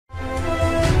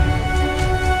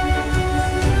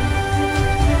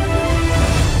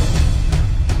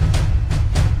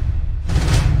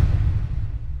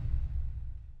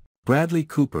Bradley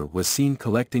Cooper was seen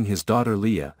collecting his daughter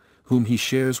Leah, whom he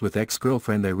shares with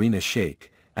ex-girlfriend Irina Shayk,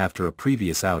 after a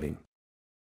previous outing.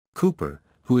 Cooper,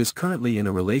 who is currently in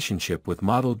a relationship with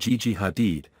model Gigi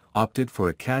Hadid, opted for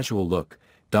a casual look,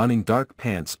 donning dark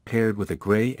pants paired with a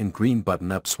gray and green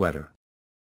button-up sweater.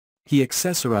 He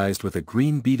accessorized with a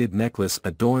green beaded necklace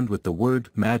adorned with the word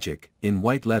 "Magic" in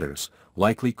white letters,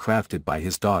 likely crafted by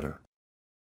his daughter.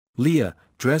 Leah,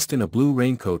 dressed in a blue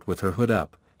raincoat with her hood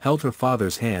up, held her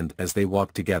father's hand as they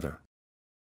walked together.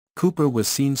 Cooper was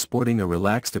seen sporting a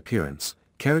relaxed appearance,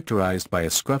 characterized by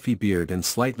a scruffy beard and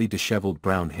slightly disheveled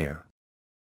brown hair.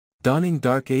 Donning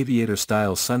dark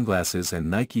aviator-style sunglasses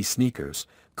and Nike sneakers,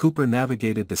 Cooper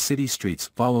navigated the city streets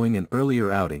following an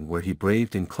earlier outing where he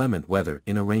braved inclement weather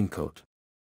in a raincoat.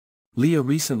 Leah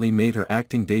recently made her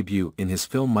acting debut in his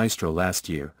film Maestro last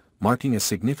year, marking a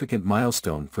significant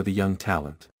milestone for the young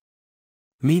talent.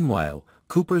 Meanwhile,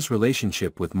 Cooper's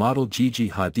relationship with model Gigi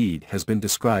Hadid has been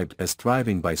described as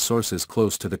thriving by sources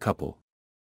close to the couple.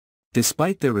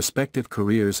 Despite their respective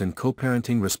careers and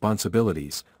co-parenting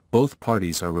responsibilities, both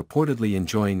parties are reportedly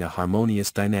enjoying a harmonious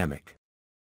dynamic.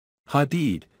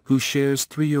 Hadid, who shares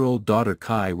 3-year-old daughter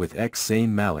Kai with ex-Zayn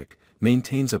Malik,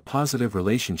 maintains a positive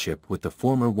relationship with the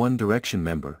former One Direction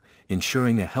member,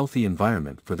 ensuring a healthy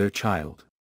environment for their child.